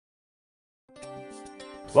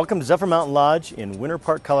Welcome to Zephyr Mountain Lodge in Winter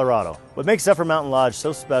Park, Colorado. What makes Zephyr Mountain Lodge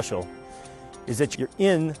so special is that you're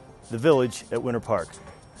in the village at Winter Park.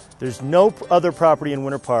 There's no other property in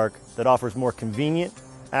Winter Park that offers more convenient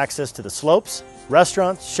access to the slopes,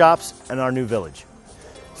 restaurants, shops, and our new village.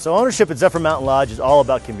 So ownership at Zephyr Mountain Lodge is all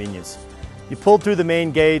about convenience. You pulled through the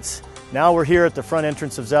main gates, now we're here at the front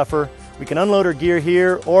entrance of Zephyr. We can unload our gear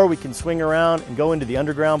here, or we can swing around and go into the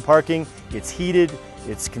underground parking. It's heated,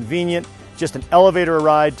 it's convenient, just an elevator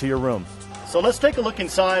ride to your room. So let's take a look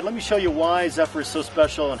inside. Let me show you why Zephyr is so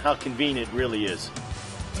special and how convenient it really is.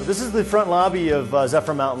 So this is the front lobby of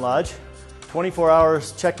Zephyr Mountain Lodge. 24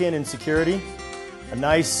 hours check-in and security. A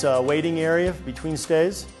nice waiting area between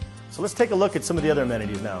stays. So let's take a look at some of the other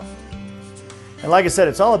amenities now. And like I said,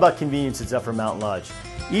 it's all about convenience at Zephyr Mountain Lodge.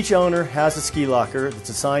 Each owner has a ski locker that's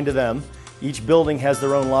assigned to them. Each building has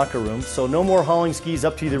their own locker room, so no more hauling skis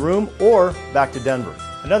up to the room or back to Denver.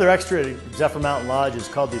 Another extra at Zephyr Mountain Lodge is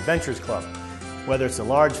called the Adventures Club. Whether it's a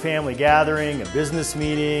large family gathering, a business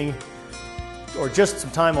meeting, or just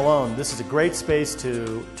some time alone, this is a great space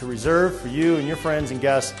to reserve for you and your friends and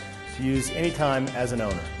guests to use anytime as an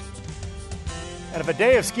owner. And if a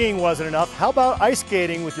day of skiing wasn't enough, how about ice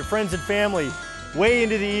skating with your friends and family way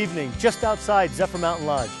into the evening just outside Zephyr Mountain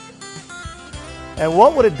Lodge? And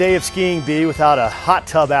what would a day of skiing be without a hot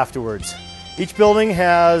tub afterwards? Each building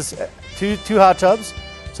has two hot tubs.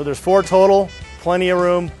 So there's 4 total, plenty of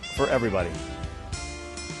room for everybody.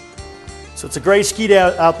 So it's a great ski day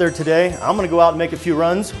out there today. I'm going to go out and make a few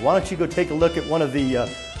runs. Why don't you go take a look at one of the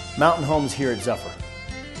mountain homes here at Zephyr.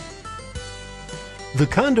 The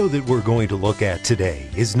condo that we're going to look at today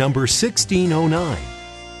is number 1609.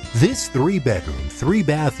 This 3-bedroom,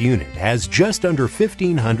 3-bath unit has just under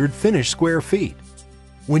 1,500 finished square feet.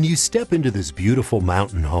 When you step into this beautiful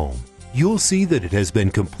mountain home, you'll see that it has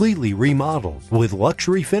been completely remodeled with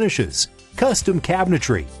luxury finishes, custom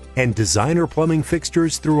cabinetry, and designer plumbing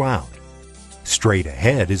fixtures throughout. Straight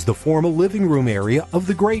ahead is the formal living room area of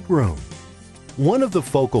the great room. One of the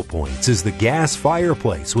focal points is the gas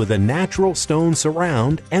fireplace with a natural stone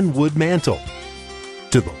surround and wood mantel.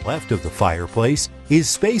 To the left of the fireplace is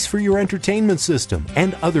space for your entertainment system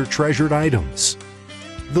and other treasured items.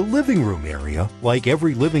 The living room area, like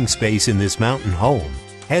every living space in this mountain home,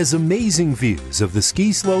 has amazing views of the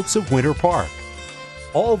ski slopes of Winter Park.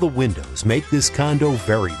 All the windows make this condo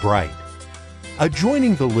very bright.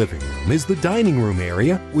 Adjoining the living room is the dining room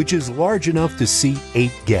area, which is large enough to seat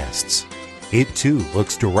 8 guests. It too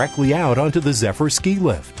looks directly out onto the Zephyr ski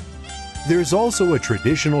lift. There's also a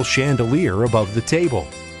traditional chandelier above the table.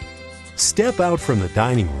 Step out from the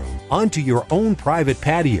dining room onto your own private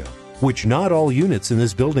patio, which not all units in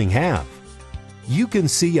this building have. You can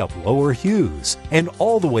see up Lower Hughes and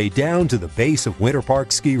all the way down to the base of Winter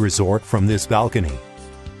Park Ski Resort from this balcony.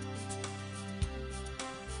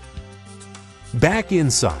 Back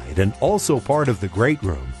inside and also part of the great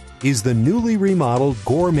room is the newly remodeled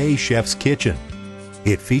Gourmet Chef's Kitchen.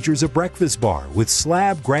 It features a breakfast bar with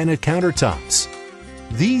slab granite countertops.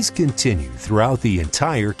 These continue throughout the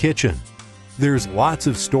entire kitchen. There's lots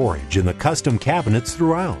of storage in the custom cabinets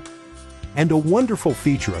throughout. And a wonderful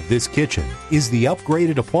feature of this kitchen is the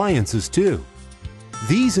upgraded appliances too.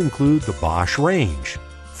 These include the Bosch range,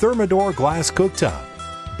 Thermador glass cooktop,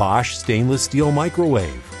 Bosch stainless steel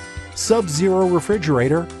microwave, Sub-Zero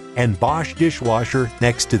refrigerator, and Bosch dishwasher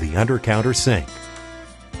next to the under-counter sink.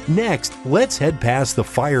 Next, let's head past the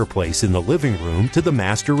fireplace in the living room to the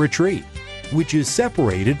master retreat, which is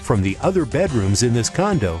separated from the other bedrooms in this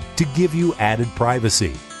condo to give you added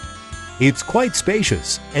privacy. It's quite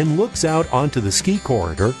spacious and looks out onto the ski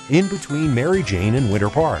corridor in between Mary Jane and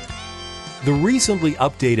Winter Park. The recently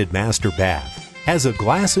updated master bath has a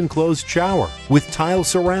glass-enclosed shower with tile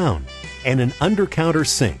surround and an under-counter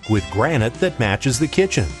sink with granite that matches the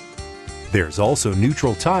kitchen. There's also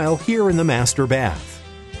neutral tile here in the master bath.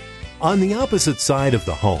 On the opposite side of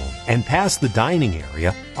the home and past the dining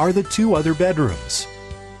area are the 2 other bedrooms.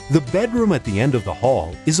 The bedroom at the end of the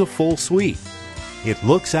hall is a full suite. It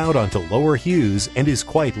looks out onto Lower Hughes and is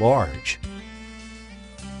quite large.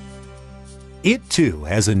 It too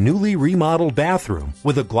has a newly remodeled bathroom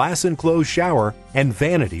with a glass-enclosed shower and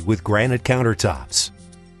vanity with granite countertops.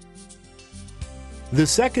 The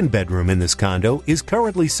second bedroom in this condo is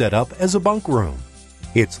currently set up as a bunk room.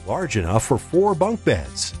 It's large enough for 4 bunk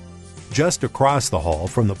beds. Just across the hall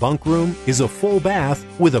from the bunk room is a full bath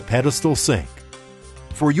with a pedestal sink.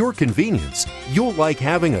 For your convenience, you'll like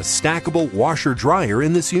having a stackable washer-dryer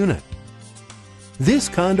in this unit. This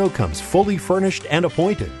condo comes fully furnished and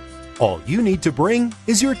appointed. All you need to bring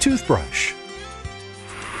is your toothbrush.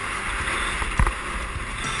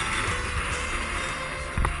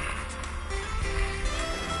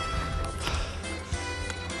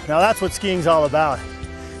 Now that's what skiing's all about.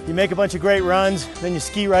 You make a bunch of great runs, then you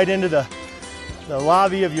ski right into the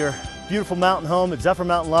lobby of your beautiful mountain home at Zephyr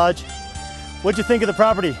Mountain Lodge. What'd you think of the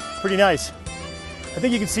property? Pretty nice. I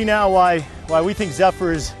think you can see now why we think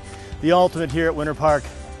Zephyr is the ultimate here at Winter Park.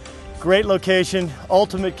 Great location,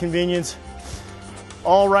 ultimate convenience,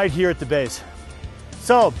 all right here at the base.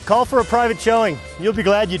 So call for a private showing. You'll be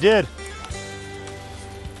glad you did.